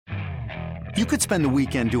You could spend the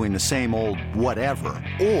weekend doing the same old whatever,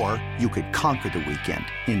 or you could conquer the weekend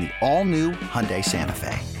in the all-new Hyundai Santa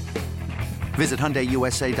Fe. Visit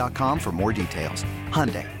HyundaiUSA.com for more details.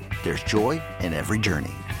 Hyundai, there's joy in every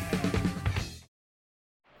journey.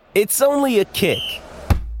 It's only a kick,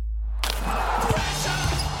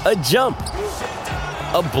 a jump,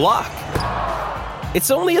 a block.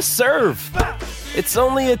 It's only a serve. It's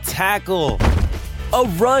only a tackle, a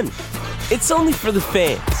run. It's only for the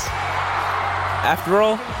fans. After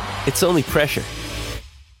all, it's only pressure.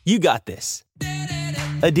 You got this.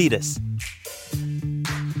 Adidas.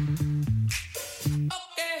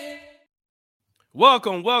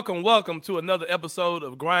 Welcome to another episode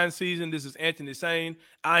of Grind Season. This is Anthony Sane.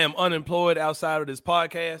 I am unemployed outside of this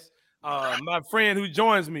podcast. My friend who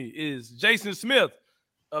joins me is Jason Smith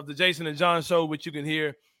of the Jason and John Show, which you can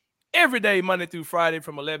hear every day, Monday through Friday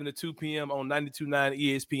from 11 to 2 p.m. on 92.9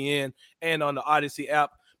 ESPN and on the Odyssey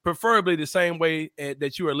app. Preferably the same way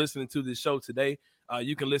that you are listening to this show today.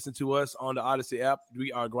 You can listen to us on the Odyssey app.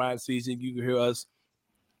 We are Grind Season. You can hear us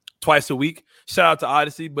twice a week. Shout out to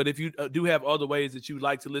Odyssey. But if you do have other ways that you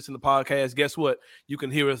like to listen to podcasts, guess what? You can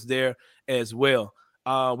hear us there as well.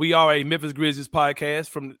 We are a Memphis Grizzlies podcast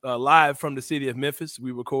from live from the city of Memphis.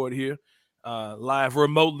 We record here live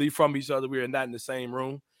remotely from each other. We are not in the same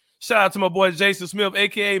room. Shout out to my boy Jason Smith,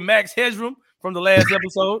 a.k.a. Max Hedgerum from the last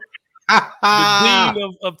episode. The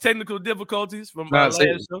dean of technical difficulties from my last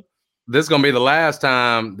show. This is going to be the last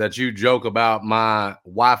time that you joke about my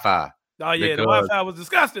Wi-Fi. Oh, yeah, the Wi-Fi was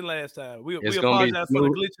disgusting last time. We apologize for the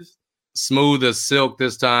glitches. Smooth as silk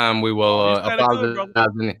this time. We will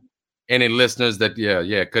apologize any listeners that,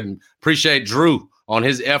 couldn't appreciate Drew on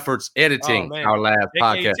his efforts editing our last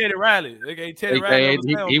podcast. Teddy Riley. Teddy Riley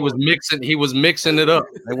he was mixing it up.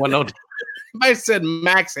 Somebody said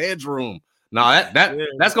Max Hedgeroom. No,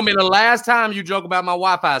 that's gonna be the last time you joke about my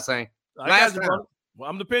Wi-Fi, Saying. Last time. Well,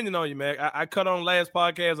 I'm depending on you, man. I cut on last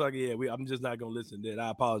podcast. I'm just not gonna listen to that. I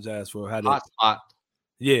apologize for how that hotspot.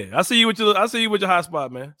 Yeah, I see you with your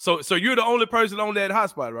hotspot, man. So you're the only person on that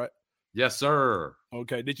hotspot, right? Yes, sir.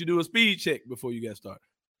 Okay. Did you do a speed check before you got started?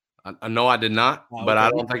 No, I did not, but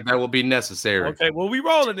I don't think that will be necessary. Okay, well, we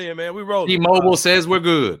rolling in, man. We rolling. T-Mobile says we're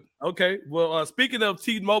good. Okay, well, speaking of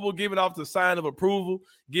T-Mobile giving off the sign of approval,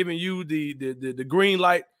 giving you the green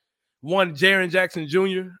light, one Jaren Jackson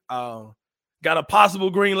Jr. Got a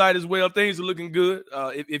possible green light as well. Things are looking good.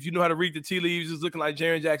 If you know how to read the tea leaves, it's looking like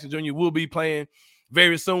Jaren Jackson Jr. will be playing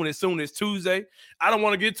very soon as Tuesday. I don't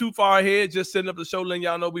want to get too far ahead, just setting up the show, letting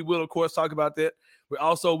y'all know we will, of course, talk about that. We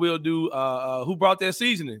also will do Who Brought That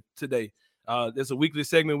Seasoning today. There's a weekly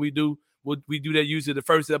segment we do. We do that usually the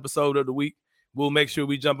first episode of the week. We'll make sure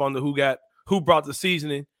we jump on the Who Brought the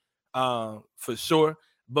Seasoning for sure.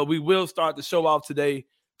 But we will start the show off today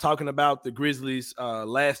talking about the Grizzlies'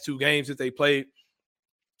 last two games that they played.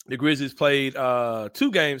 The Grizzlies played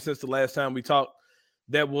 2 games since the last time we talked.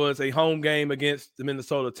 That was a home game against the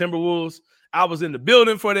Minnesota Timberwolves. I was in the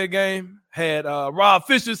building for that game, had Rob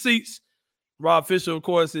Fisher seats. Rob Fisher, of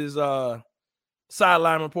course, is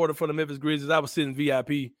sideline reporter for the Memphis Grizzlies. I was sitting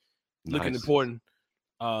VIP, looking important,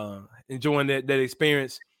 enjoying that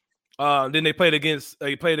experience. Then they played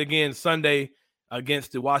again Sunday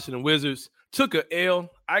against the Washington Wizards. Took a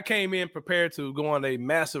L. I came in prepared to go on a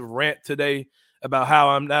massive rant today about how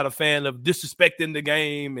I'm not a fan of disrespecting the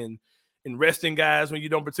game and resting guys when you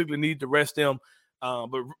don't particularly need to rest them.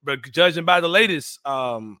 But judging by the latest,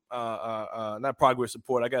 not progress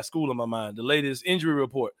report, I got school on my mind. The latest injury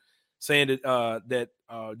report saying that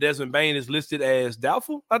Desmond Bane is listed as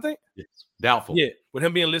doubtful. I think. Yes, doubtful. Yeah, with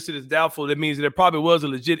him being listed as doubtful, that means that there probably was a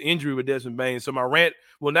legit injury with Desmond Bane. So my rant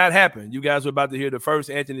will not happen. You guys are about to hear the first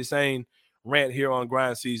Anthony Sane rant here on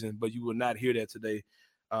Grind Season, but you will not hear that today,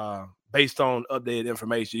 based on updated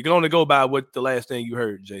information. You can only go by what the last thing you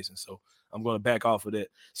heard, Jason. So I'm going to back off of that.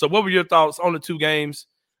 So what were your thoughts on the 2 games,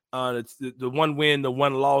 the one win, the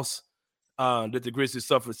one loss that the Grizzlies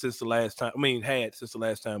suffered since the last time? Since the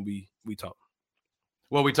last time we talked.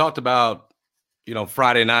 Well, we talked about,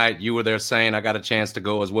 Friday night. You were there saying I got a chance to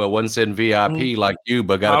go as well. Wasn't sitting VIP like you,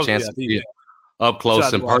 but got a chance to be up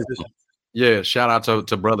close and personal. Yeah, shout out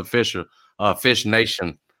to Brother Fisher, Fish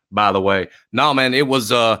Nation, by the way. No, man, it was.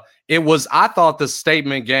 I thought the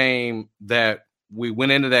statement game that we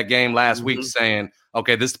went into that game last week saying,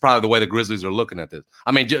 okay, this is probably the way the Grizzlies are looking at this.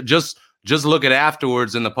 I mean, just look at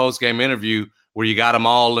afterwards in the post-game interview where you got them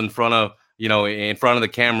all in front of the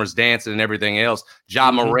cameras dancing and everything else.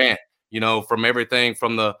 Ja Morant, from everything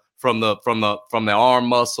from the arm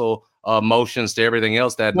muscle motions to everything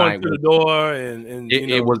else that Going night. To the door and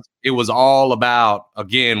it was all about,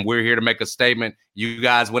 again, we're here to make a statement. You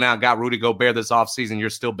guys went out and got Rudy Gobert this offseason. You're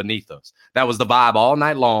still beneath us. That was the vibe all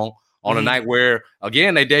night long on a night where,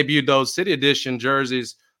 again, they debuted those City Edition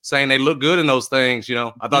jerseys saying they look good in those things.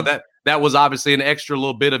 I thought that was obviously an extra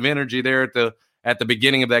little bit of energy there at the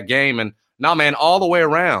beginning of that game. And no, man, all the way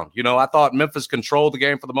around. I thought Memphis controlled the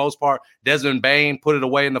game for the most part. Desmond Bane put it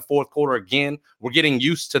away in the fourth quarter again. We're getting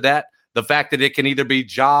used to that. The fact that it can either be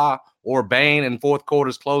Ja or Bane in fourth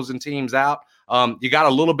quarters closing teams out. You got a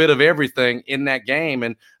little bit of everything in that game.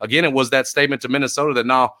 And again, it was that statement to Minnesota that,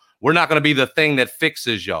 no, we're not going to be the thing that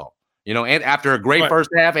fixes y'all. And after a great first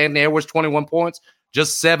half, Anthony Edwards, 21 points,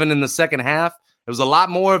 just 7 in the second half. There was a lot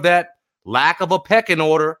more of that lack of a pecking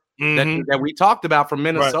order that we talked about from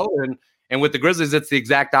Minnesota. Right. And with the Grizzlies, it's the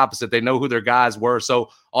exact opposite. They know who their guys were. So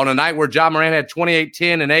on a night where Ja Morant had 28,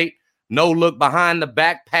 10, and 8, no look behind the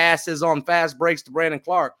back passes on fast breaks to Brandon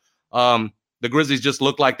Clark, the Grizzlies just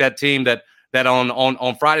looked like that team that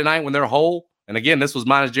on Friday night when they're whole, and again, this was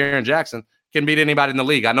minus Jaren Jackson, can beat anybody in the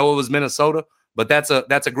league. I know it was Minnesota, but that's a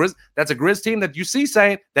Grizz team that you see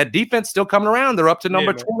saying that defense still coming around. They're up to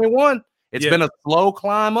number 21. It's been a slow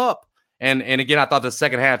climb up. And again, I thought the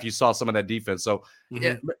second half you saw some of that defense. So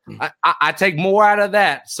I take more out of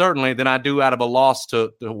that, certainly, than I do out of a loss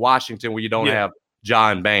to Washington where you don't have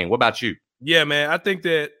Ja and Bane. What about you? Yeah, man. I think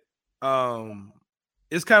that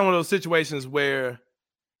it's kind of one of those situations where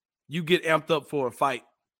you get amped up for a fight,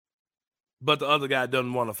 but the other guy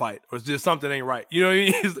doesn't want to fight, or it's just something ain't right. You know what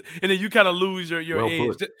I mean? And then you kind of lose your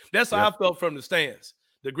edge. That's how I felt from the stands.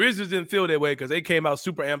 The Grizzlies didn't feel that way because they came out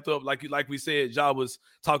super amped up. Like we said, Ja was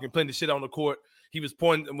talking plenty of shit on the court. He was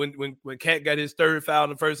pointing when Cat got his third foul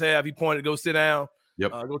in the first half. He pointed, "Go sit down.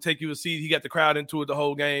 Go take you a seat." He got the crowd into it the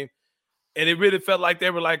whole game, and it really felt like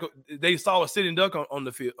they saw a sitting duck on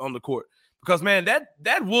the field, on the court. Because man,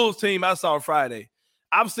 that Wolves team I saw Friday,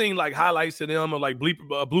 I've seen like highlights of them or like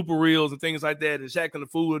blooper reels and things like that, and Shaq and the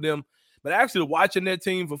fool of them. But actually watching that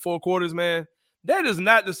team for 4 quarters, man. That is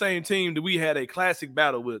not the same team that we had a classic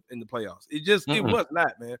battle with in the playoffs. It was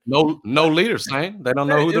not, man. No leaders, man. They don't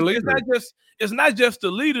know who the leader is. It's not just the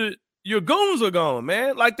leader. Your goons are gone,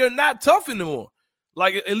 man. Like, they're not tough anymore.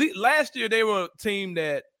 Like, at least last year, they were a team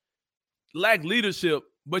that lacked leadership,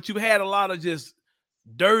 but you had a lot of just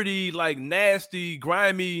dirty, like nasty,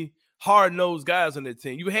 grimy, hard-nosed guys on that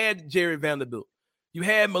team. You had Jared Vanderbilt. You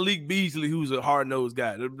had Malik Beasley, who's a hard-nosed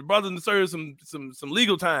guy. The brother deserves some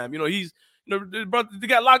legal time. They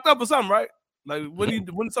got locked up or something, right? Like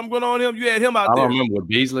when something going on with him, you had him out there. I don't remember with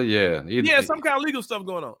Beasley, yeah, some kind of legal stuff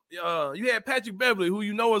going on. You had Patrick Beverly, who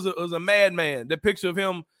was a madman. That picture of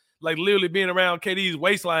him, like literally being around KD's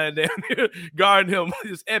waistline down there, guarding him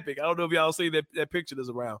is epic. I don't know if y'all see that picture that's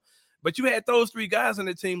around, but you had those 3 guys on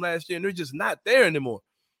the team last year, and they're just not there anymore.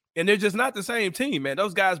 And they're just not the same team, man.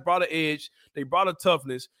 Those guys brought an edge, they brought a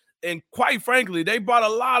toughness, and quite frankly, they brought a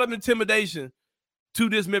lot of intimidation to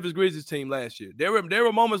this Memphis Grizzlies team last year. There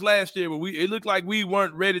were moments last year where it looked like we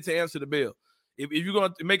weren't ready to answer the bell. If you're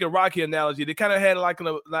going to make a Rocky analogy, they kind of had like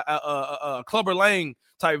a Clubber Lang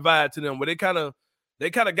type vibe to them, where they kind of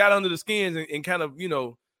got under the skins and kind of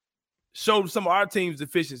showed some of our team's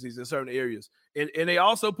deficiencies in certain areas. And they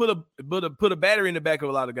also put a battery in the back of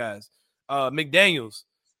a lot of guys. McDaniels,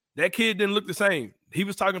 that kid didn't look the same. He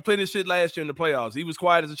was talking plenty of shit last year in the playoffs. He was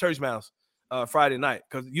quiet as a church mouse. Friday night,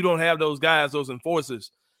 because you don't have those guys, those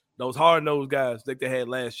enforcers, those hard-nosed guys that they had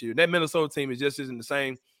last year. That Minnesota team just isn't the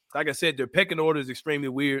same. Like I said, their pecking order is extremely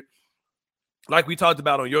weird. Like we talked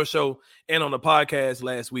about on your show and on the podcast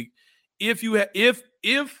last week, if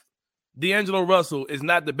D'Angelo Russell is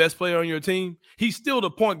not the best player on your team, he's still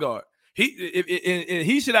the point guard.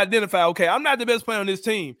 He should identify, okay, I'm not the best player on this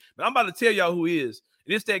team, but I'm about to tell y'all who he is.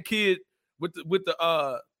 And it's that kid with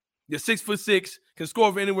the 6'6", can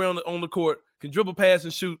score from anywhere on the court, can dribble, pass,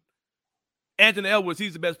 and shoot. Anthony Edwards,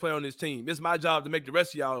 he's the best player on this team. It's my job to make the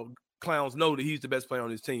rest of y'all clowns know that he's the best player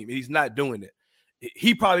on this team. And he's not doing it.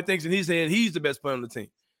 He probably thinks in his head he's the best player on the team.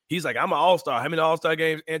 He's like, I'm an all-star. How many all-star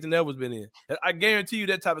games Anthony Edwards been in? I guarantee you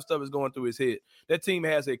that type of stuff is going through his head. That team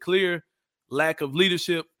has a clear lack of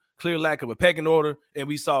leadership, clear lack of a pecking order, and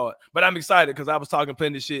we saw it. But I'm excited because I was talking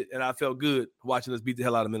plenty of shit, and I felt good watching us beat the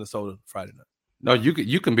hell out of Minnesota Friday night. No,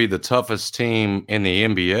 you can be the toughest team in the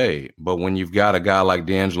NBA, but when you've got a guy like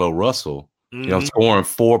D'Angelo Russell, scoring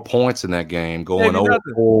 4 points in that game, going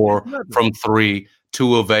 0-4 from 3,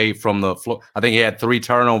 2 of 8 from the floor. I think he had 3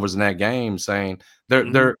 turnovers in that game, saying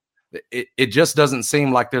it just doesn't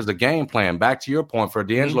seem like there's a game plan. Back to your point, for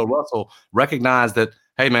D'Angelo Russell, recognize that,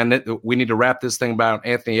 hey man, we need to wrap this thing about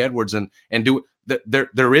Anthony Edwards and do it.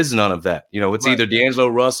 there is none of that. It's either D'Angelo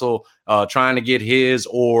Russell trying to get his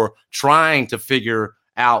or trying to figure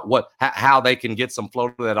out how they can get some flow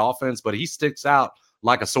to that offense, but he sticks out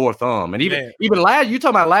like a sore thumb. And even you talking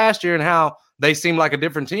about last year and how they seemed like a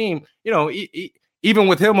different team, even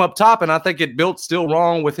with him up top, and I think it built still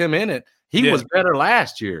wrong with him in it. He was better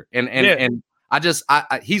last year. And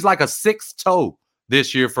he's like a sixth toe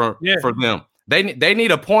this year for them. They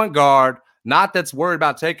need a point guard, not that's worried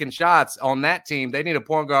about taking shots on that team. They need a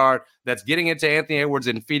point guard that's getting into Anthony Edwards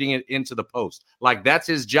and feeding it into the post. Like, that's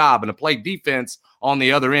his job, and to play defense on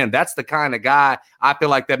the other end. That's the kind of guy I feel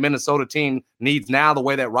like that Minnesota team needs now, the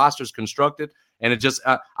way that roster's constructed. And it just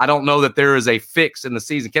I don't know that there is a fix in the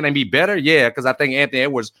season. Can they be better? Yeah, because I think Anthony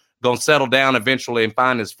Edwards going to settle down eventually and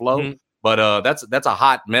find his flow. Mm-hmm. But that's a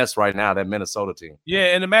hot mess right now, that Minnesota team.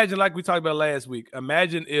 Yeah, and imagine, like we talked about last week,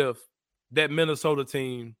 imagine if that Minnesota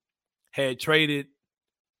team had traded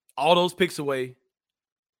all those picks away,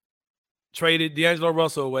 traded D'Angelo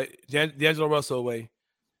Russell away,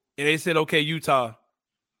 and they said, okay, Utah,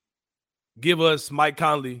 give us Mike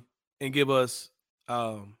Conley and give us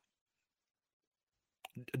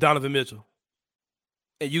Donovan Mitchell.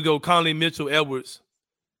 And you go Conley, Mitchell, Edwards,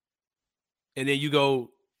 and then you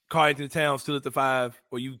go Karl Anthony Towns still at the 5,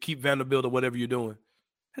 or you keep Vanderbilt or whatever you're doing.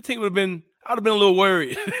 That team I'd have been a little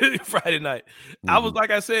worried Friday night. Mm-hmm. I was,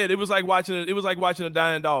 like I said, it was like watching a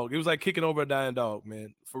dying dog. It was like kicking over a dying dog,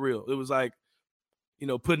 man. For real. It was like,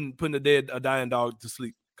 putting a dying dog to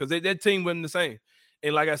sleep, because that team wasn't the same.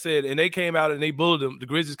 And like I said, and they came out and they bullied them. The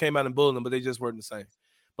Grizzlies came out and bullied them, but they just weren't the same.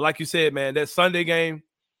 But like you said, man, that Sunday game,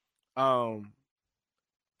 I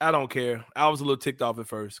don't care. I was a little ticked off at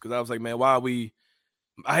first, because I was like, man,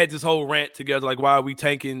 I had this whole rant together, like, why are we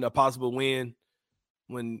tanking a possible win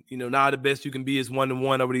when, now the best you can be is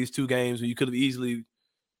 1-1 over these 2 games, when you could have easily,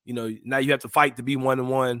 now you have to fight to be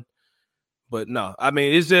 1-1. But no, I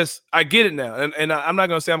mean, it's just, I get it now. And I'm not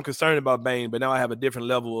going to say I'm concerned about Bane, but now I have a different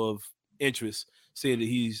level of interest seeing that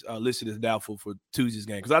he's listed as doubtful for Tuesday's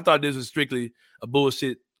game. Because I thought this was strictly a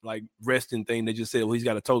bullshit, like, resting thing. They just said, well, he's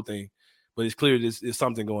got a toe thing. But it's clear there's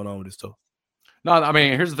something going on with his toe. No, I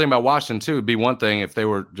mean, here's the thing about Washington, too. It'd be one thing if they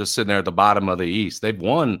were just sitting there at the bottom of the East. They've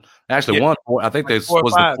won. I think this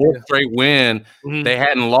was the 4th straight win. Mm-hmm. They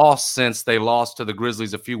hadn't lost since they lost to the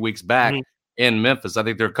Grizzlies a few weeks back in Memphis. I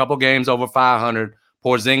think they're a couple games over 500.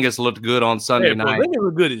 Porzingis looked good on Sunday night. Porzingis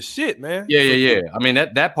looked good as shit, man. Yeah. I mean,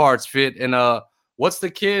 that part's fit. And what's the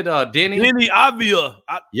kid, Denny? Denny Avia.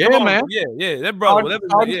 Man. Yeah. That brother.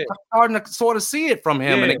 Starting to sort of see it from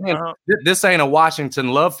him. Yeah, and again, this ain't a Washington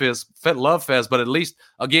love fest, but at least,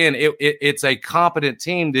 again, it's a competent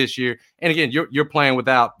team this year. And again, you're playing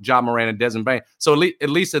without Ja Morant and Desmond Bane. So at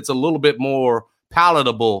least it's a little bit more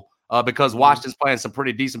palatable because Washington's playing some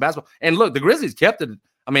pretty decent basketball. And look, the Grizzlies kept it.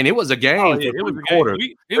 I mean, it was a game for 3 quarters.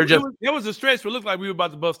 It was a stretch, but it looked like we were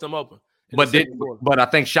about to bust them open. But I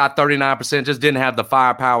think shot 39%, just didn't have the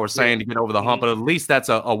firepower to get over the hump. But at least that's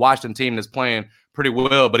a Washington team that's playing pretty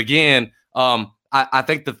well. But again, I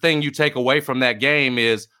think the thing you take away from that game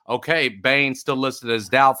is, okay, Bane's still listed as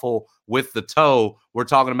doubtful with the toe. We're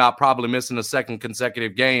talking about probably missing a second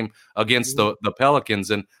consecutive game against the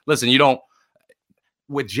Pelicans. And listen,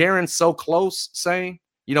 with Jaren so close,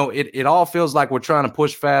 it all feels like we're trying to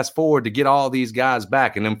push fast forward to get all these guys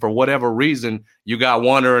back. And then for whatever reason, you got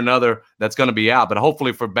one or another that's going to be out. But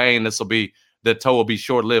hopefully for Bane, the toe will be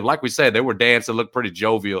short-lived. Like we said, they were dancing, looked pretty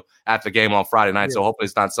jovial after the game on Friday night. Yeah. So hopefully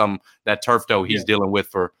it's not that turf toe he's dealing with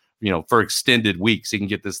for extended weeks. He can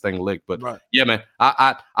get this thing licked. But yeah, man,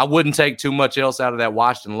 I wouldn't take too much else out of that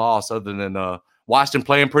Washington loss other than Washington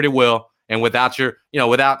playing pretty well. And without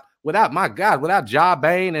without Ja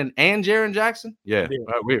Bane and Jaren Jackson, I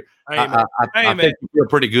think you feel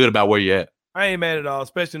pretty good about where you're at. I ain't mad at all,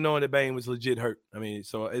 especially knowing that Bane was legit hurt. I mean,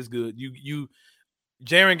 so it's good.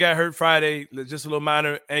 Jaren got hurt Friday, just a little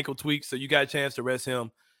minor ankle tweak, so you got a chance to rest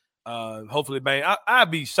him. Hopefully Bane.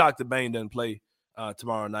 I'd be shocked if Bane doesn't play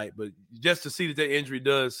tomorrow night, but just to see that injury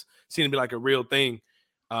does seem to be like a real thing.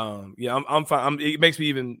 I'm fine. It makes me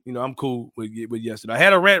even, I'm cool with yesterday. I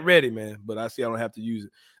had a rant ready, man, but I don't have to use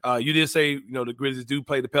it. You did say, the Grizzlies do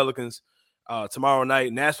play the Pelicans tomorrow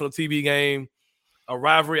night, national TV game, a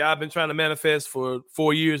rivalry I've been trying to manifest for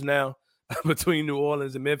 4 years now between New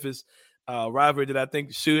Orleans and Memphis. Rivalry that I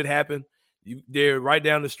think should happen. They're right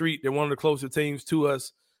down the street. They're one of the closer teams to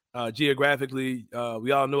us geographically.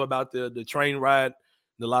 We all know about the train ride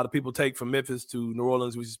that a lot of people take from Memphis to New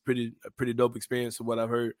Orleans, which is a pretty dope experience from what I've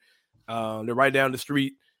heard. They're right down the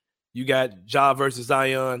street. You got Ja versus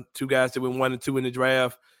Zion, 2 guys that went 1 and 2 in the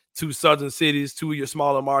draft, 2 southern cities, 2 of your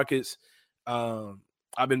smaller markets.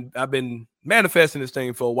 I've been manifesting this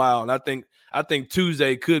thing for a while, and I think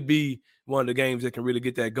Tuesday could be one of the games that can really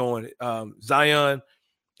get that going. Zion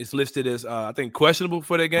is listed as I think questionable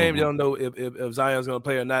for that game. They don't know if Zion's going to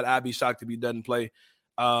play or not. I'd be shocked if he doesn't play.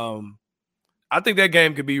 I think that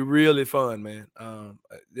game could be really fun, man.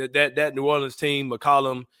 That New Orleans team,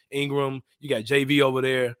 McCollum, Ingram, you got JV over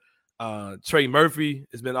there. Trey Murphy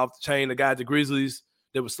has been off the chain. The guy at the Grizzlies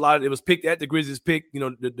that was slotted. It was picked at the Grizzlies pick. You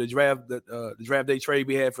know, the draft day trade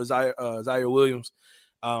we had for Zaire Williams.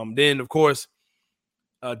 Then of course,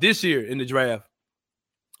 this year in the draft,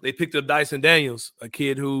 they picked up Dyson Daniels, a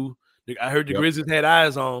kid who I heard the Grizzlies had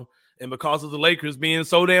eyes on, and because of the Lakers being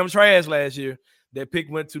so damn trash last year, that pick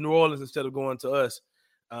went to New Orleans instead of going to us.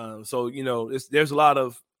 So you know, there's a lot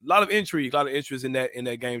of intrigue, a lot of interest in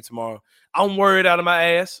that game tomorrow. I'm worried out of my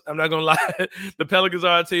ass. I'm not gonna lie. The Pelicans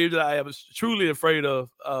are a team that I am truly afraid of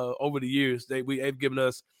over the years. They've given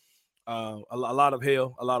us a lot of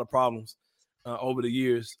hell, a lot of problems over the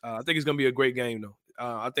years. I think it's gonna be a great game though.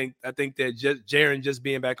 I think that Jaren just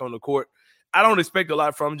being back on the court, I don't expect a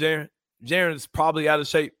lot from Jaren. Jaren is probably out of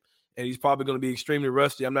shape, and he's probably going to be extremely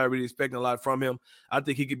rusty. I'm not really expecting a lot from him. I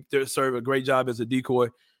think he could serve a great job as a decoy.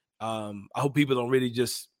 I hope people don't really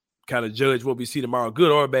just kind of judge what we see tomorrow,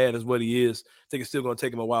 good or bad, as what he is. I think it's still going to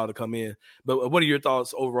take him a while to come in. But what are your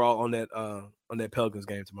thoughts overall on that Pelicans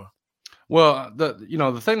game tomorrow? Well,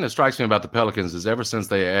 the thing that strikes me about the Pelicans is ever since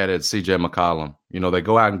they added C.J. McCollum, they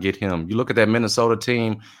go out and get him. You look at that Minnesota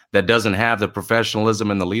team that doesn't have the professionalism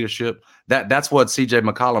and the leadership. That's what C.J.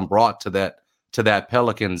 McCollum brought to that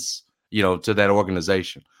Pelicans, to that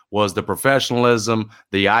organization, was the professionalism,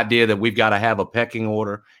 the idea that we've got to have a pecking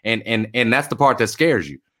order, and that's the part that scares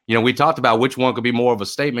you. We talked about which one could be more of a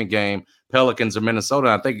statement game, Pelicans or Minnesota.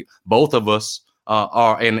 I think both of us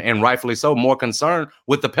are, and rightfully so, more concerned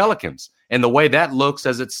with the Pelicans and the way that looks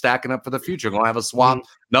as it's stacking up for the future. Going to have a swap,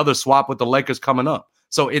 another swap with the Lakers coming up.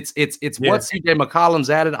 So it's what C.J. McCollum's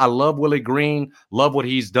added. I love Willie Green, love what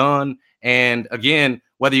he's done. And again,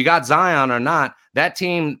 whether you got Zion or not, that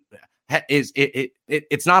team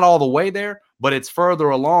it's not all the way there, but it's further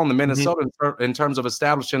along the Minnesota in terms of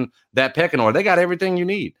establishing that pecking order. They got everything you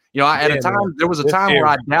need. There was a time where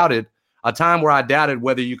I doubted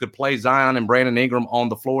whether you could play Zion and Brandon Ingram on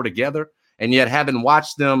the floor together, and yet having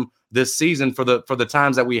watched them this season for the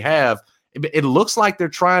times that we have, it looks like they're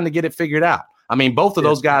trying to get it figured out. I mean, both of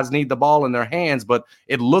those guys need the ball in their hands, but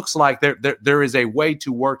it looks like there is a way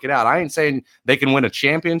to work it out. I ain't saying they can win a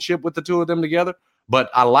championship with the two of them together, but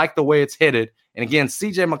I like the way it's headed. And again,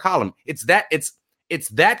 C.J. McCollum, it's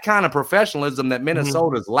that kind of professionalism that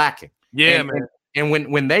Minnesota is lacking. Yeah, man. And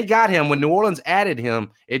when they got him, when New Orleans added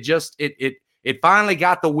him, it finally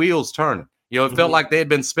got the wheels turning. It felt like they had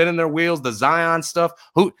been spinning their wheels. The Zion stuff.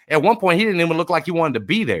 Who at one point he didn't even look like he wanted to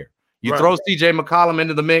be there. You throw C.J. McCollum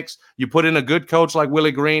into the mix. You put in a good coach like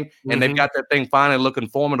Willie Green, and they've got that thing finally looking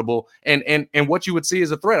formidable. And what you would see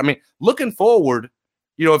is a threat. I mean, looking forward,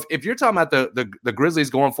 if you're talking about the Grizzlies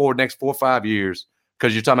going forward next 4 or 5 years,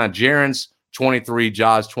 because you're talking about Jaren's 23,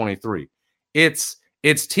 Ja's 23, it's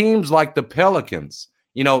teams like the Pelicans,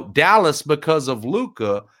 Dallas, because of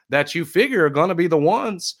Luka, that you figure are going to be the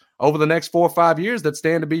ones over the next 4 or 5 years that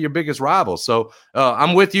stand to be your biggest rivals. So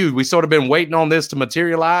I'm with you. We sort of been waiting on this to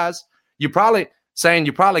materialize. You're probably saying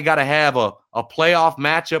you probably got to have a playoff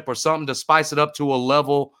matchup or something to spice it up to a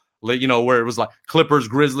level, where it was like Clippers,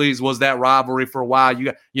 Grizzlies was that rivalry for a while.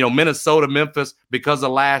 You got, Minnesota, Memphis, because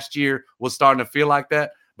of last year, was starting to feel like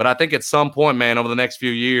that. But I think at some point, man, over the next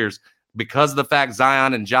few years, because of the fact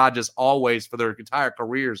Zion and Ja just always, for their entire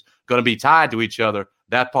careers, going to be tied to each other,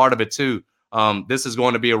 that part of it too, this is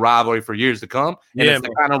going to be a rivalry for years to come. And it's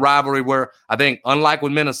the kind of rivalry where I think, unlike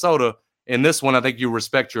with Minnesota, in this one, I think you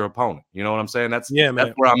respect your opponent. You know what I'm saying? That's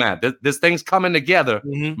where I'm at. This thing's coming together.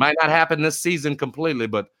 Might not happen this season completely,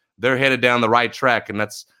 but they're headed down the right track, and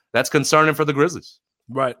that's concerning for the Grizzlies.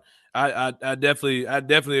 Right. I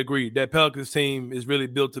definitely agree. That Pelicans team is really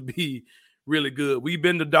built to be really good. We've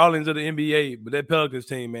been the darlings of the NBA, but that Pelicans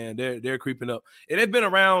team, man, they're creeping up. And they've been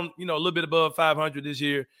around, a little bit above 500 this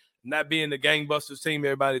year, not being the gangbusters team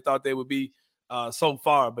everybody thought they would be so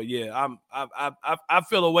far. But yeah, I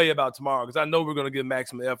feel a way about tomorrow because I know we're going to give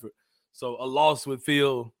maximum effort. So a loss would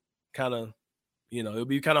feel kind of, it'll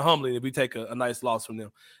be kind of humbling if we take a nice loss from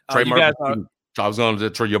them. Trey Murphy, I was going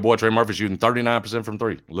to your boy Trey Murphy shooting 39% from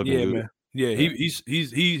three. Looking good. Man. Yeah, he's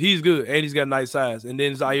good, and he's got nice size. And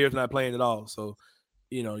then Zaire's not playing at all. So,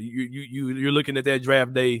 you're looking at that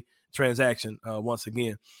draft day transaction once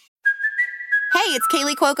again. Hey, it's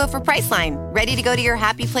Kaylee Cuoco for Priceline. Ready to go to your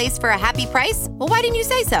happy place for a happy price? Well, why didn't you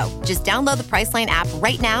say so? Just download the Priceline app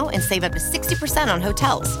right now and save up to 60% on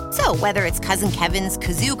hotels. So whether it's Cousin Kevin's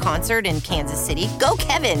Kazoo Concert in Kansas City, go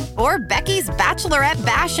Kevin, or Becky's Bachelorette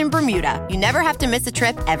Bash in Bermuda, you never have to miss a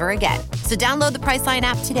trip ever again. So download the Priceline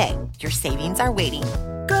app today. Your savings are waiting.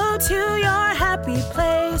 Go to your happy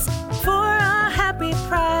place for a happy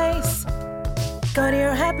price. Go to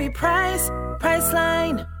your happy price,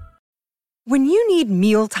 Priceline. When you need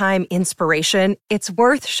mealtime inspiration, it's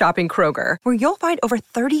worth shopping Kroger, where you'll find over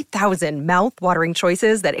 30,000 mouth-watering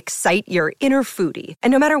choices that excite your inner foodie.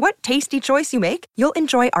 And no matter what tasty choice you make, you'll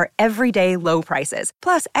enjoy our everyday low prices,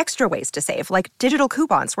 plus extra ways to save, like digital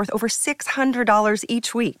coupons worth over $600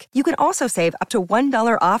 each week. You can also save up to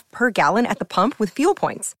 $1 off per gallon at the pump with fuel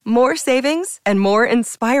points. More savings and more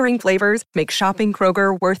inspiring flavors make shopping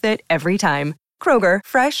Kroger worth it every time. Kroger,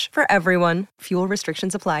 fresh for everyone. Fuel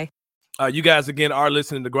restrictions apply. You guys, again, are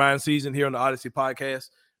listening to Grind Season here on the Odyssey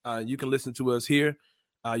Podcast. You can listen to us here.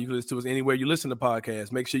 You can listen to us anywhere you listen to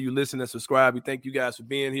podcasts. Make sure you listen and subscribe. We thank you guys for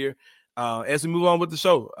being here. As we move on with the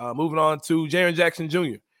show, moving on to Jaren Jackson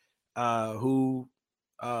Jr., who,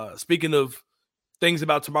 speaking of things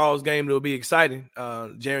about tomorrow's game that will be exciting,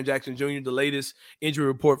 Jaren Jackson Jr., the latest injury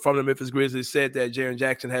report from the Memphis Grizzlies said that Jaren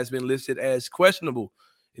Jackson has been listed as questionable.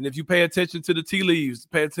 And if you pay attention to the tea leaves,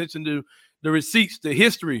 pay attention to the receipts, the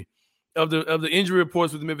history of the injury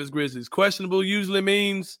reports with the Memphis Grizzlies, questionable usually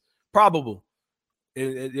means probable.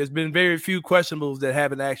 There's been very few questionables that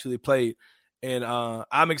haven't actually played, and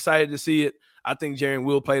I'm excited to see it. I think Jaren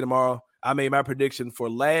will play tomorrow. I made my prediction for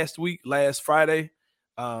last Friday.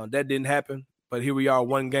 That didn't happen, but here we are,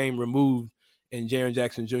 one game removed, and Jaren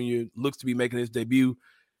Jackson Jr. looks to be making his debut.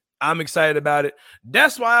 I'm excited about it.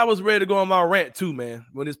 That's why I was ready to go on my rant too, man,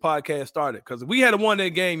 when this podcast started. Because if we had won that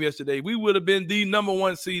game yesterday, we would have been the number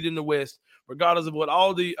one seed in the West, regardless of what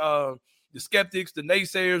all the skeptics, the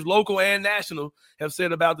naysayers, local and national, have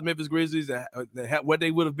said about the Memphis Grizzlies and what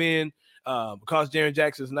they would have been because Jaren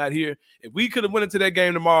Jackson's not here. If we could have went into that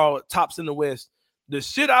game tomorrow, tops in the West, the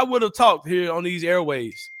shit I would have talked here on these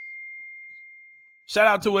airways. Shout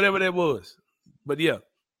out to whatever that was. But yeah.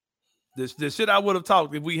 The shit I would have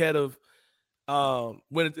talked if we had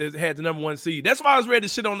when it had the number one seed. That's why I was ready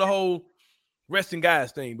to shit on the whole resting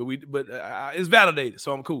guys thing, but it's validated,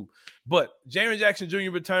 so I'm cool. But Jaren Jackson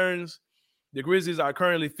Jr. returns. The Grizzlies are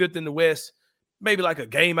currently fifth in the West, maybe like a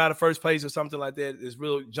game out of first place or something like that. It's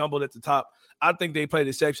real jumbled at the top. I think they played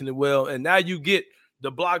exceptionally well, and now you get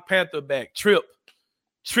the Block Panther back,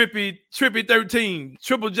 Trippy 13,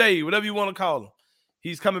 Triple J, whatever you want to call him.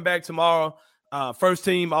 He's coming back tomorrow. First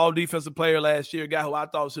team all defensive player last year, a guy who I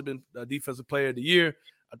thought should have been a defensive player of the year.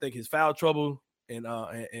 I think his foul trouble and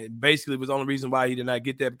basically was the only reason why he did not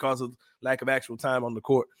get that because of lack of actual time on the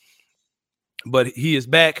court. But he is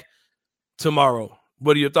back tomorrow.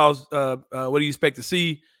 What are your thoughts? What do you expect to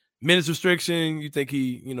see? Minutes restriction? You think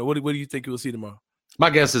what do you think you will see tomorrow? My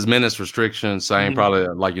guess is minutes restriction, saying probably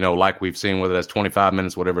like we've seen, whether that's 25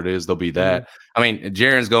 minutes, whatever it is, there'll be that. I mean,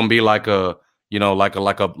 Jaren's going to be like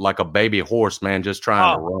a baby horse, man, just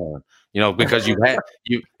trying to run, because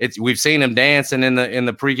we've seen him dancing in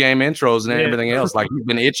the pregame intros and everything else. Like, he's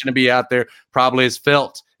been itching to be out there, probably has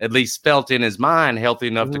felt in his mind healthy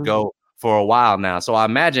enough to go for a while now. So I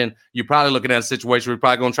imagine you're probably looking at a situation where you're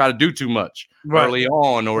probably going to try to do too much early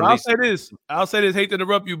on, or at least. I'll say this, hate to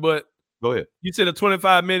interrupt you, but go ahead. You said a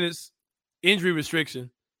 25 minutes injury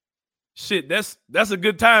restriction. Shit, that's a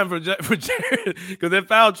good time for Jaren, because that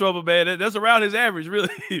foul trouble, man, that's around his average, really,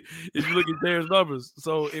 if you look at Jaren's numbers.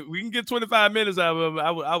 So if we can get 25 minutes out of him,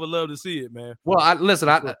 I would love to see it, man. Well,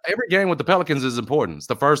 every game with the Pelicans is important. It's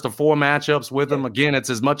the first of 4 matchups with them. Again, it's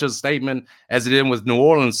as much a statement as it is with New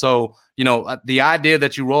Orleans. So, the idea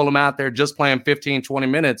that you roll him out there just playing 15, 20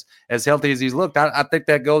 minutes, as healthy as he's looked, I think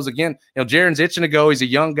that goes again. Jaren's itching to go. He's a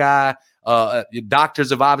young guy. Doctors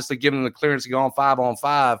have obviously given him the clearance to go on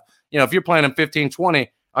 5-on-5. If you're playing in 15-20,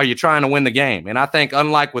 are you trying to win the game? And I think,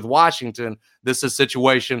 unlike with Washington, this is a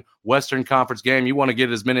situation, Western Conference game, you want to get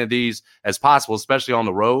as many of these as possible, especially on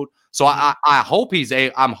the road. So I hope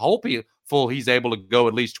I'm hopeful he's able to go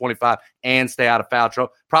at least 25 and stay out of foul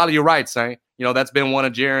trouble. Probably you're right, Saint. That's been one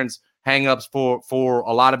of Jaren's hangups for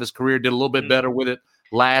a lot of his career. Did a little bit better with it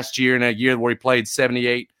last year, in a year where he played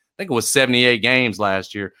 78. I think it was 78 games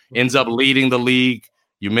last year. Ends up leading the league.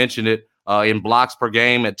 You mentioned it. In blocks per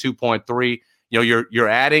game at 2.3. You're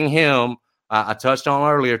adding him, I touched on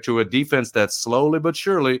earlier, to a defense that's slowly but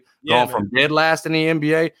surely gone from dead last in the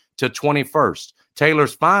NBA to 21st.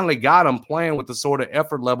 Taylor's finally got them playing with the sort of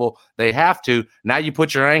effort level they have to. Now you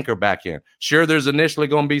put your anchor back in. Sure, there's initially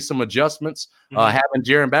going to be some adjustments having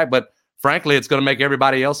Jaren back, but frankly, it's going to make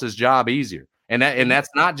everybody else's job easier. And that's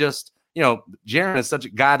not just, Jaren is such a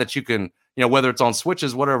guy that you can, whether it's on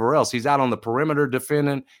switches, whatever else, he's out on the perimeter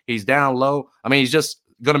defending, he's down low. I mean, he's just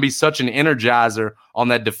going to be such an energizer on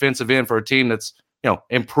that defensive end for a team that's,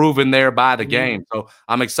 improving there by the game. So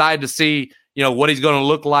I'm excited to see, what he's going to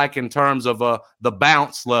look like in terms of the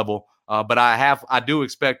bounce level. But I do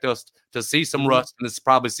expect us to see some rust, and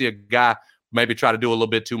probably see a guy maybe try to do a little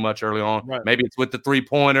bit too much early on. Right. Maybe it's with the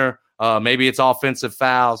 3-pointer. Maybe it's offensive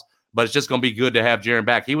fouls. But it's just going to be good to have Jaren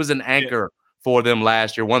back. He was an anchor for them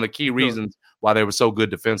last year. One of the key reasons why they were so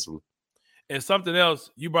good defensively. And something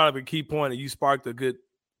else, you brought up a key point, and you sparked a good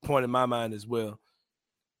point in my mind as well.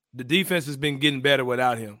 The defense has been getting better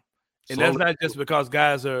without him. And that's not just because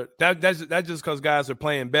guys are that's just because guys are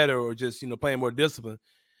playing better or just playing more disciplined.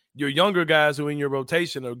 Your younger guys who are in your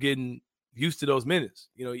rotation are getting used to those minutes.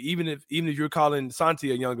 Even if you're calling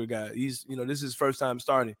Santi a younger guy, he's this is his first time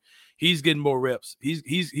starting. He's getting more reps. He's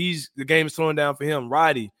the game is slowing down for him.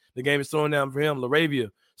 Roddy, the game is slowing down for him. LaRavia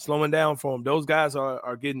slowing down for him. Those guys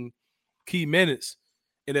are getting key minutes,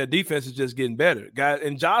 and their defense is just getting better. Guys,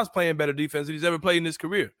 and Ja's playing better defense than he's ever played in his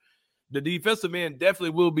career. The defensive end definitely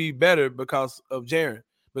will be better because of Jaren.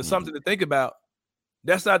 But something to think about,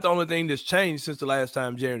 that's not the only thing that's changed since the last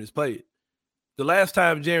time Jaren has played. The last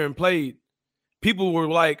time Jaren played, people were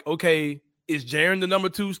like, okay, is Jaren the number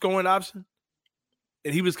 2 scoring option?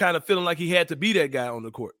 And he was kind of feeling like he had to be that guy on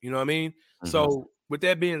the court. You know what I mean? Mm-hmm. So with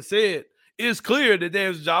that being said, it's clear that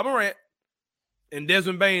there's Ja Morant and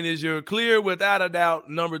Desmond Bane is your clear, without a doubt,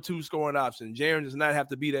 number 2 scoring option. Jaren does not have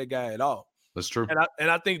to be that guy at all. That's true.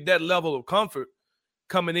 And I think that level of comfort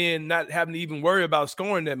coming in, not having to even worry about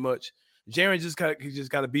scoring that much, Jaren just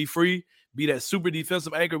got to be free, be that super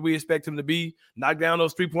defensive anchor we expect him to be, knock down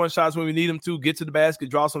those 3-point shots when we need him to, get to the basket,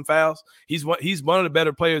 draw some fouls. He's one of the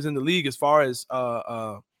better players in the league as far as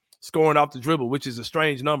scoring off the dribble, which is a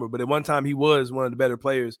strange number. But at one time, he was one of the better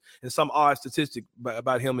players, and some odd statistic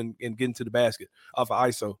about him and getting to the basket off of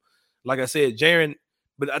ISO. Like I said, Jaren,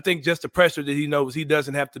 but I think just the pressure that he knows he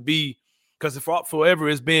doesn't have to be, because forever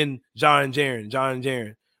it's been Ja and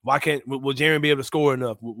Jaren. Why will Jaren be able to score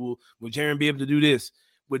enough? Will Jaren be able to do this?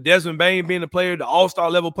 With Desmond Bane being a player, the all-star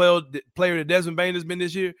level player that Desmond Bane has been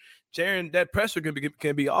this year, Jaren, that pressure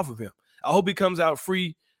can be off of him. I hope he comes out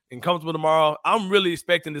free and comfortable tomorrow. I'm really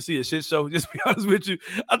expecting to see a shit show, just to be honest with you.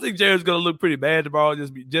 I think Jaren's going to look pretty bad tomorrow,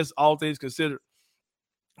 just all things considered.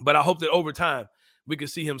 But I hope that over time we can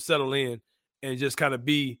see him settle in and just kind of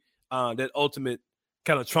be that ultimate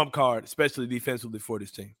kind of trump card, especially defensively for this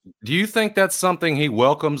team. Do you think that's something he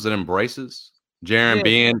welcomes and embraces?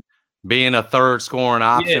 Jaren being a third scoring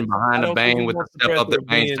option behind the Bane with the step up that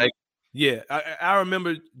Bane's taking? Yeah, I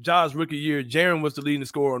remember Ja's rookie year. Jaren was the leading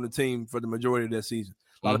scorer on the team for the majority of that season.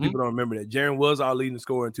 A lot of people don't remember that. Jaren was our leading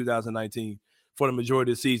scorer in 2019 for the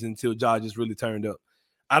majority of the season until Ja just really turned up.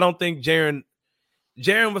 I don't think Jaren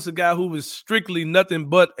was a guy who was strictly nothing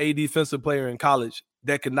but a defensive player in college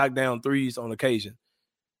that could knock down threes on occasion.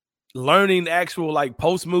 Learning actual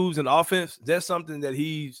post moves and offense, that's something that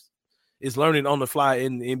he is learning on the fly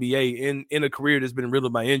in the NBA in a career that's been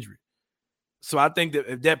riddled by injury. So I think that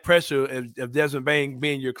if that pressure of Desmond Bane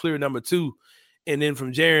being your clear number 2, and then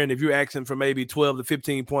from Jaren, if you're asking for maybe 12 to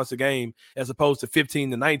 15 points a game as opposed to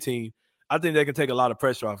 15 to 19, I think that can take a lot of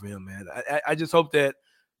pressure off of him, man. I just hope that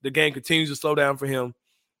the game continues to slow down for him.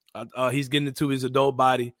 He's getting into his adult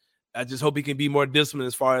body. I just hope he can be more disciplined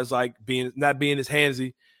as far as not being as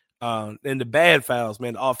handsy. And the bad fouls,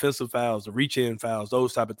 man, the offensive fouls, the reach-in fouls,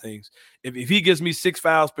 those type of things. If he gives me 6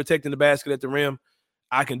 fouls protecting the basket at the rim,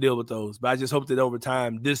 I can deal with those. But I just hope that over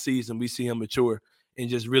time this season we see him mature and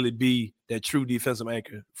just really be that true defensive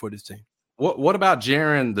anchor for this team. What about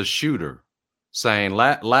Jaren, the shooter, saying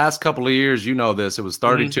last couple of years, this, it was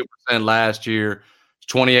 32% last year,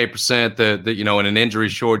 28% in an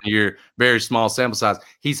injury-shortened year, very small sample size.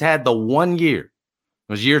 He's had the 1 year,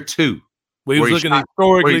 it was year 2, where he was looking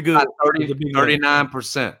historically good,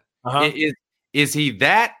 39%. Is he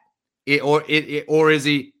that, or is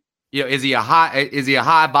he? Is he a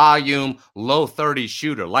high volume, low 30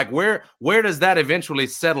 shooter? Where does that eventually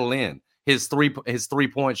settle in his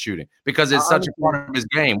 3-point shooting? Because it's such a part of his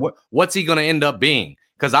game. What's he going to end up being?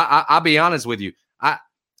 Because I'll be honest with you,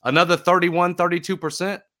 another 31,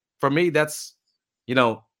 32% for me, that's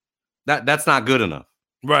that's not good enough.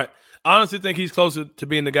 Right. I honestly think he's closer to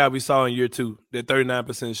being the guy we saw in year 2, that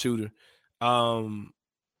 39% shooter.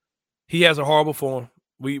 He has a horrible form.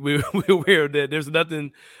 We're aware of that. There's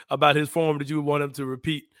nothing about his form that you would want him to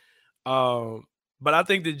repeat. But I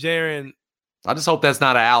think that Jaren, I just hope that's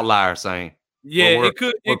not an outlier saying. Yeah, it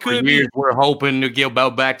could for years, we're hoping to get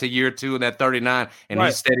back to year 2 in that 39, and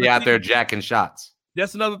he's steady out there jacking shots.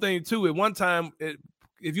 That's another thing, too. At one time,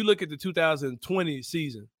 if you look at the 2020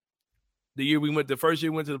 season, the first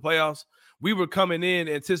year we went to the playoffs, we were coming in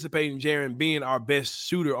anticipating Jaren being our best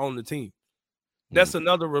shooter on the team. That's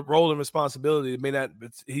another role and responsibility.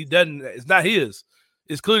 It's not his.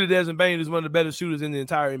 It's clearly Desmond Bane is one of the better shooters in the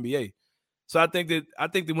entire NBA. So I think that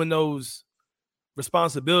when those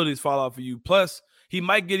responsibilities fall off of you, plus he's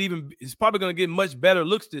probably going to get much better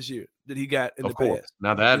looks this year than he got in the past.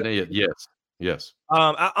 Now that, yes.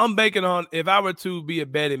 I'm banking on, if I were to be a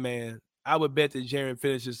betting man, I would bet that Jaren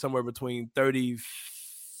finishes somewhere between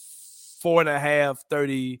 34.5%,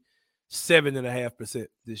 37.5%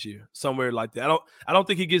 this year, somewhere like that. I don't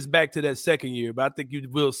think he gets back to that second year, but I think you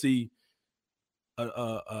will see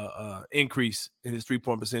a increase in his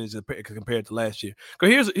 3-point percentage compared to last year.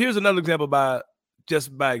 Because here's another example by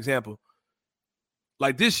example.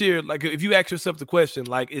 Like this year, like if you ask yourself the question,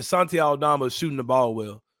 like, is Santi Aldama shooting the ball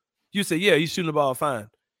well? You say, yeah, he's shooting the ball fine.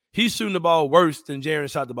 He's shooting the ball worse than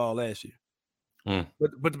Jaren shot the ball last year.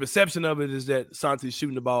 But the perception of it is that Santi's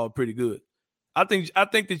shooting the ball pretty good. I think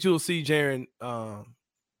that you'll see Jaren.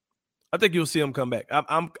 I think you'll see him come back.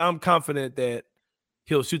 I'm confident that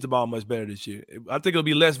he'll shoot the ball much better this year. I think it'll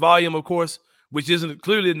be less volume, of course, which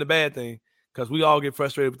clearly isn't a bad thing, because we all get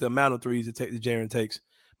frustrated with the amount of threes that Jaren takes.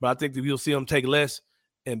 But I think that you'll see him take less,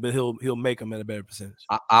 but he'll make them at a better percentage.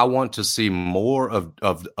 I want to see more of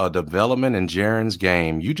a development in Jaren's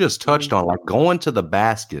game. You just touched on, like, going to the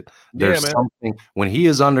basket. There's something when he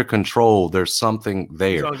is under control. There's something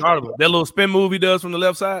there. He's unguardable. That little spin move he does from the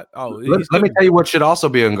left side. Let me tell you what should also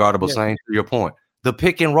be unguardable. Saying to your point, the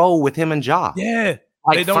pick and roll with him and Ja. Yeah.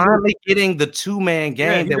 Like finally getting the 2-man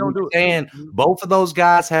game that we're saying both of those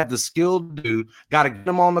guys have the skill to do. Got to get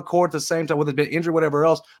them on the court at the same time, whether it's been injured, whatever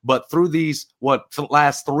else. But through these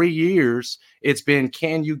last 3 years, it's been,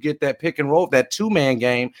 can you get that pick and roll, that 2-man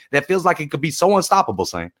game that feels like it could be so unstoppable,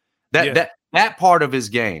 Saint? That part of his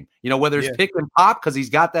game, whether it's pick and pop because he's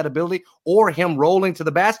got that ability, or him rolling to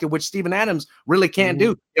the basket, which Steven Adams really can't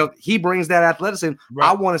do. He brings that athleticism. Right.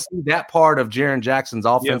 I want to see that part of Jaren Jackson's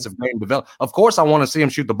offensive game develop. Of course, I want to see him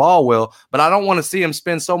shoot the ball well, but I don't want to see him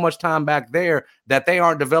spend so much time back there that they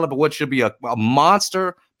aren't developing what should be a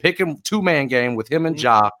monster pick and 2-man game with him and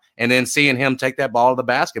Ja, and then seeing him take that ball to the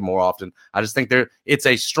basket more often. I just think it's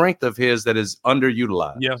a strength of his that is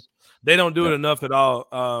underutilized. Yeah. They don't do it enough at all.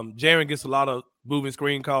 Jaren gets a lot of moving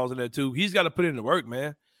screen calls in there too. He's got to put in the work,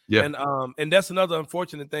 man. Yeah. And that's another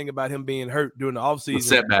unfortunate thing about him being hurt during the offseason.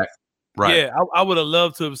 Setback. Right. Yeah. I would have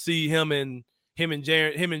loved to see him and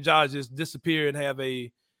Ja just disappear and have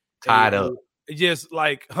tied up. Just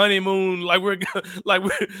like honeymoon, like we're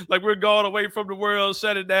going away from the world,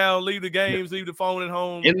 shut it down, leave the games, leave the phone at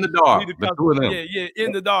home. In the dark. The two of them. Yeah,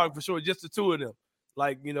 in the dark for sure. Just the two of them.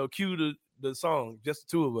 Like, cue the song, just the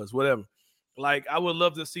two of us, whatever. Like, I would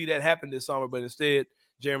love to see that happen this summer, but instead,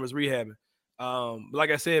 Jaren was rehabbing. Like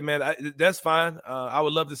I said, man, that's fine. I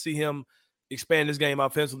would love to see him expand his game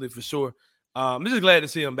offensively for sure. I'm just glad to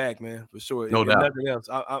see him back, man, for sure. No doubt. Nothing else.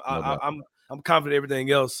 I'm confident everything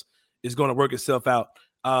else is going to work itself out.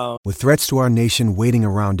 With threats to our nation waiting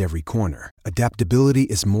around every corner, adaptability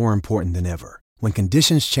is more important than ever. When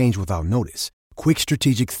conditions change without notice, quick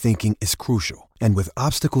strategic thinking is crucial. And with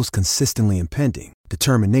obstacles consistently impending,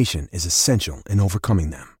 determination is essential in overcoming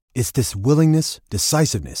them. It's this willingness,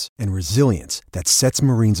 decisiveness, and resilience that sets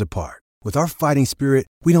Marines apart. With our fighting spirit,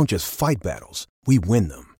 we don't just fight battles, we win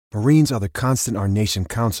them. Marines are the constant our nation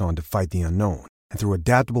counts on to fight the unknown. And through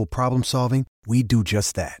adaptable problem solving, we do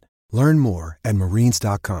just that. Learn more at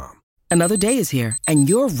marines.com. Another day is here, and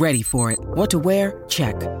you're ready for it. What to wear?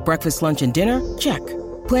 Check. Breakfast, lunch, and dinner? Check.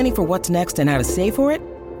 Planning for what's next and how to save for it?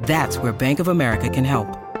 That's where Bank of America can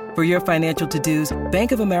help. For your financial to-dos,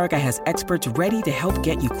 Bank of America has experts ready to help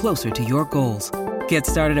get you closer to your goals. Get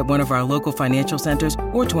started at one of our local financial centers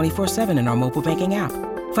or 24/7 in our mobile banking app.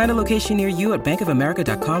 Find a location near you at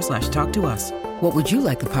bankofamerica.com/talktous. What would you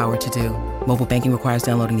like the power to do? Mobile banking requires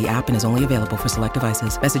downloading the app and is only available for select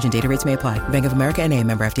devices. Message and data rates may apply. Bank of America N.A.,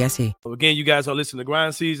 member FDIC. Again, you guys are listening to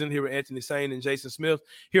Grind Season here with Anthony Sain and Jason Smith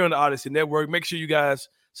here on the Odyssey Network. Make sure you guys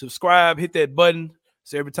subscribe, hit that button,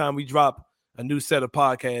 so every time we drop a new set of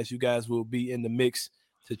podcasts, you guys will be in the mix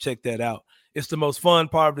to check that out. It's the most fun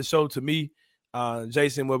part of the show to me,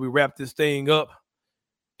 Jason, where we wrap this thing up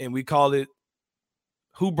and we call it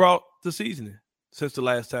Who Brought the Seasoning since the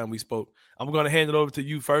last time we spoke. I'm going to hand it over to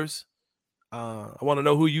you first. I want to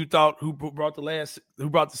know who you thought who brought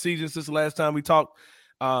the season since the last time we talked.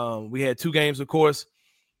 We had 2 games, of course,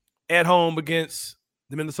 at home against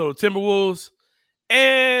the Minnesota Timberwolves,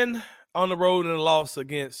 and on the road in a loss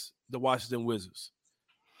against the Washington Wizards?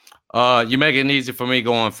 You make it easy for me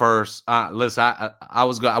going first. Listen, I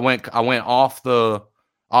went off the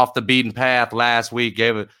beaten path last week.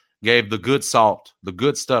 Gave the good salt, the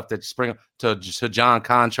good stuff that you spring to John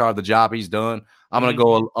Conchar, the job he's done. I'm gonna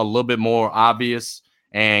go a little bit more obvious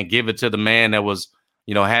and give it to the man that was,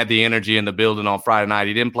 had the energy in the building on Friday night.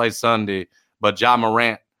 He didn't play Sunday, but Ja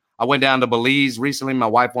Morant. I went down to Belize recently. My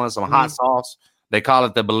wife wanted some hot sauce. They call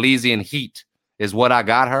it the Belizean heat, is what I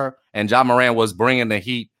got her. And Ja Morant was bringing the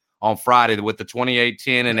heat on Friday with the 28,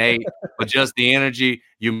 10, and 8, but just the energy.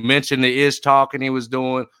 You mentioned the ish talking he was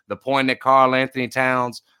doing, the point at Karl Anthony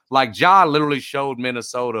Towns. Like, Ja literally showed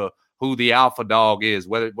Minnesota who the alpha dog is,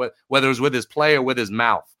 whether it was with his play or with his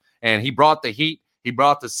mouth. And he brought the heat. He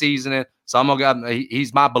brought the seasoning. So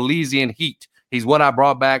he's my Belizean heat. He's what I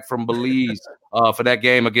brought back from Belize for that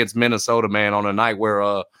game against Minnesota, man, on a night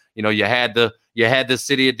where you had the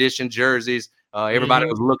city edition jerseys. Everybody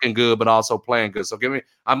was looking good, but also playing good. So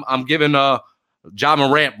I'm giving Ja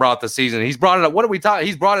Morant brought the season. He's brought it up. What are we talking?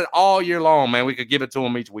 He's brought it all year long, man. We could give it to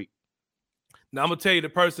him each week. Now I'm gonna tell you the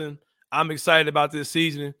person I'm excited about this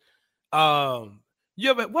season. But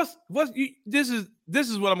this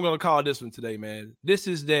is what I'm gonna call this one today, man. This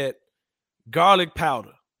is that garlic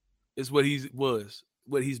powder is what he's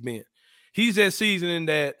been. He's that seasoning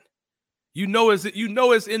that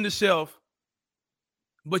it's in the shelf,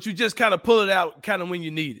 but you just kind of pull it out kind of when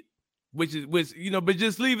you need it, but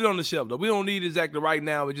just leave it on the shelf though. We don't need it exactly right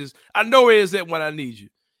now. I know it is that when I need you.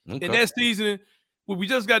 Okay. And that seasoning, when we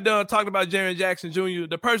just got done talking about Jaren Jackson Jr.,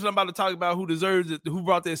 the person I'm about to talk about who deserves it, who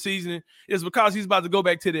brought that seasoning, is because he's about to go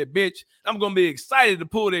back to that bench. I'm going to be excited to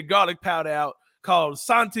pull that garlic powder out called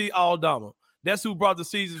Santi Aldama. That's who brought the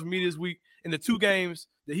season for me this week in the 2 games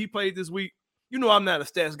that he played this week. I'm not a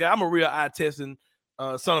stats guy. I'm a real eye-testing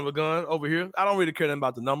son of a gun over here. I don't really care nothing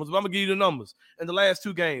about the numbers, but I'm going to give you the numbers. In the last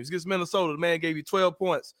 2 games against Minnesota, the man gave you 12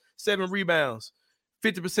 points, 7 rebounds,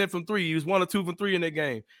 50% from 3. He was 1 or 2 from 3 in that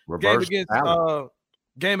game.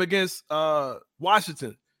 Game against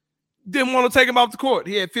Washington. Didn't want to take him off the court.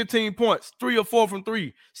 He had 15 points, 3 or 4 from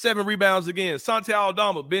 3, 7 rebounds again. Santi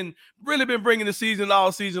Aldama been bringing the season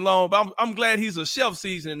all season long, but I'm glad he's a shelf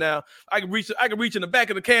season now. I can reach in the back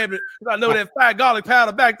of the cabinet because I know that fire garlic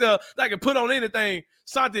powder back there that I can put on anything.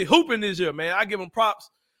 Santi hooping this year, man. I give him props.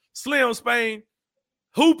 Slim Spain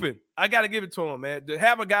hooping. I got to give it to him, man. To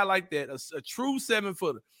have a guy like that, a true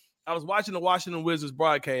 7-footer. I was watching the Washington Wizards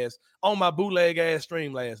broadcast on my bootleg ass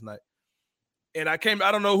stream last night. And I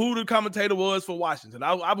don't know who the commentator was for Washington.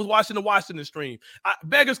 I was watching the Washington stream.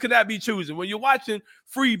 Beggars cannot be choosing. When you're watching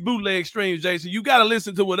free bootleg streams, Jason, you got to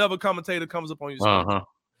listen to whatever commentator comes up on your screen.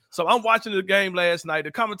 So I'm watching the game last night.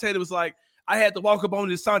 The commentator was like, I had to walk up on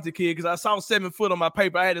this Santi kid because I saw 7 foot on my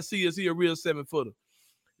paper. I had to see, is he a real 7-footer?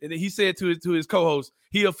 And then he said to his co-host,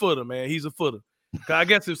 he a footer, man. He's a footer. I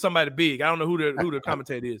guess if somebody big, I don't know who the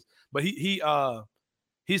commentator is, but he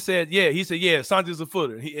said, yeah, Santi's a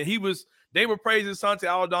footer. They were praising Santi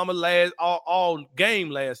Aldama all game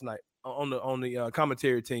last night on the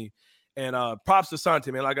commentary team, and props to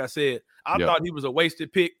Santi, man. Like I said, I thought he was a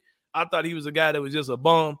wasted pick. I thought he was a guy that was just a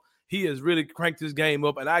bum. He has really cranked his game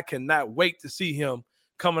up, and I cannot wait to see him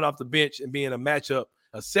coming off the bench and being a matchup.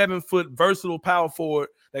 A 7-foot versatile power forward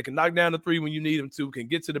that can knock down the 3 when you need him to, can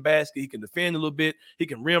get to the basket, he can defend a little bit, he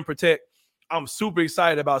can rim protect. I'm super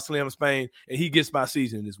excited about Slim Spain, and he gets my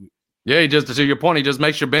season this week. Yeah, to your point, he just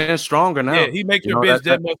makes your bench stronger now. Yeah, he makes your bench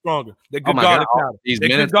that much stronger. That good garlic powder.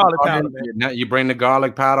 Good garlic powder, man. Now you bring the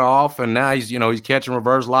garlic powder off, and now he's catching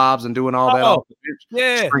reverse lobs and doing all that. Off the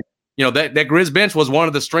bench. Yeah. That Grizz bench was one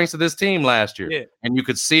of the strengths of this team last year. Yeah. And you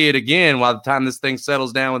could see it again by the time this thing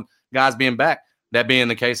settles down with guys being back. That being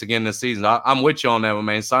the case again this season. I'm with you on that one,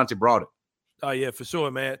 man. Santi brought it. Oh, yeah, for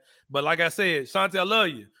sure, man. But like I said, Santi, I love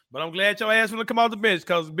you. But I'm glad your ass want to come off the bench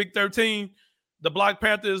because Big 13, the Black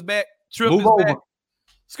Panther is back. Trip is back.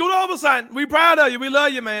 Scoot over, son. We proud of you. We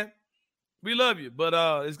love you, man. We love you. But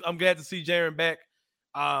I'm glad to see Jaren back.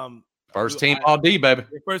 First team all D, baby.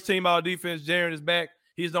 First team all defense. Jaren is back.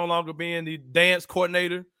 He's no longer being the dance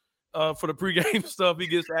coordinator for the pregame stuff. He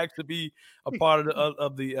gets to actually be a part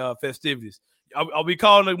of the festivities. Are we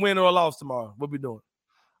calling a win or a loss tomorrow? What we doing?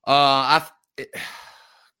 Or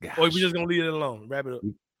we just gonna leave it alone? Wrap it up.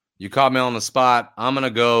 You caught me on the spot. I'm gonna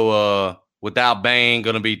go without Bane.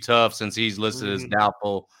 Gonna be tough since he's listed as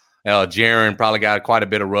doubtful. Jaren probably got quite a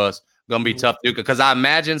bit of rust. Gonna be tough too, because I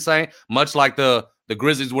imagine saying much like the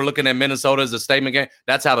Grizzlies were looking at Minnesota as a statement game.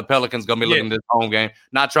 That's how the Pelicans gonna be looking at this home game.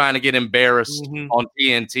 Not trying to get embarrassed on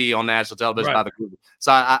TNT on national television by the Grizzlies.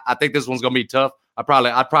 So I think this one's gonna be tough. I'd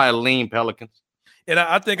probably lean Pelicans. And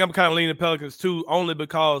I think I'm kind of leaning Pelicans too, only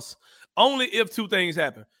because Only if two things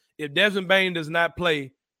happen. If Desmond Bane does not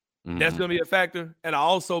play, that's going to be a factor. And I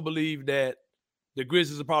also believe that the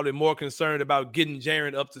Grizzlies are probably more concerned about getting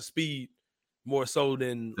Jaren up to speed more so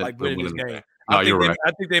than like winning this game. No, you're right.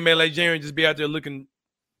 I think they may let Jaren just be out there looking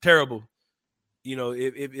terrible,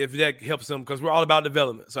 if that helps them, because we're all about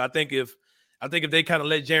development. So I think if they kind of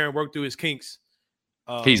let Jaren work through his kinks,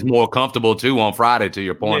 he's more comfortable too on Friday. To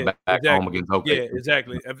your point, back home against OKC. Yeah,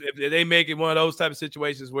 exactly. If they make it one of those type of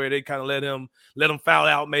situations where they kind of let him foul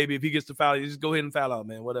out, maybe if he gets to foul, you just go ahead and foul out,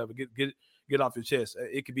 man. Whatever, get off your chest.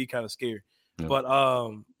 It could be kind of scary. Yeah.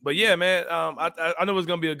 But yeah, man. I know it's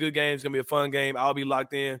gonna be a good game. It's gonna be a fun game. I'll be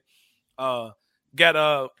locked in.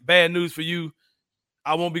 Got bad news for you.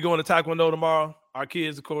 I won't be going to Taekwondo tomorrow. Our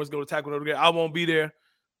kids, of course, go to Taekwondo together. I won't be there.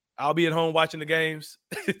 I'll be at home watching the games.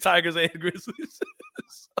 Tigers and Grizzlies.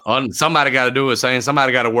 Somebody got to do it, saying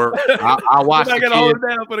somebody got to work. I watch the kids. Hold it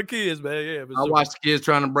down for the kids, man. Yeah, I watch the kids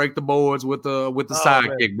trying to break the boards with the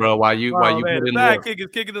sidekick, bro. While you put in the sidekick is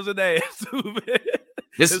kicking us in the ass too, man.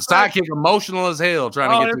 This sidekick emotional as hell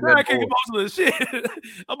trying to get to that board. Emotional as shit.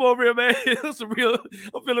 I'm over here, man.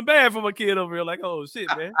 I'm feeling bad for my kid over here. Like, oh shit,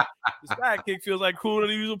 man. The sidekick feels like cruel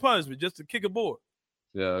and unusual punishment just to kick a board.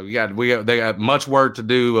 Yeah, they got much work to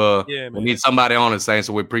do. We need somebody on it, saying,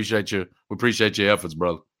 so we appreciate you. We appreciate your efforts,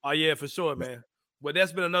 brother. Oh yeah, for sure, man. Well,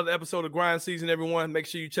 that's been another episode of Grind Season, everyone. Make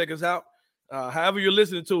sure you check us out. However you're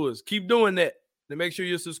listening to us, keep doing that. And make sure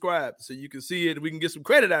you're subscribed so you can see it. We can get some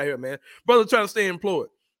credit out here, man. Brother trying to stay employed.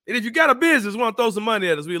 And if you got a business, want to throw some money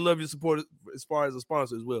at us, we'd love your support as far as a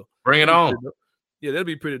sponsor as well. Bring it on. Yeah, that'd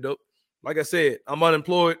be pretty dope. Like I said, I'm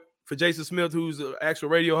unemployed. For Jason Smith, who's the actual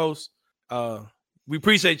radio host, we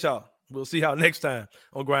appreciate y'all. We'll see y'all next time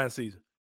on Grind Season.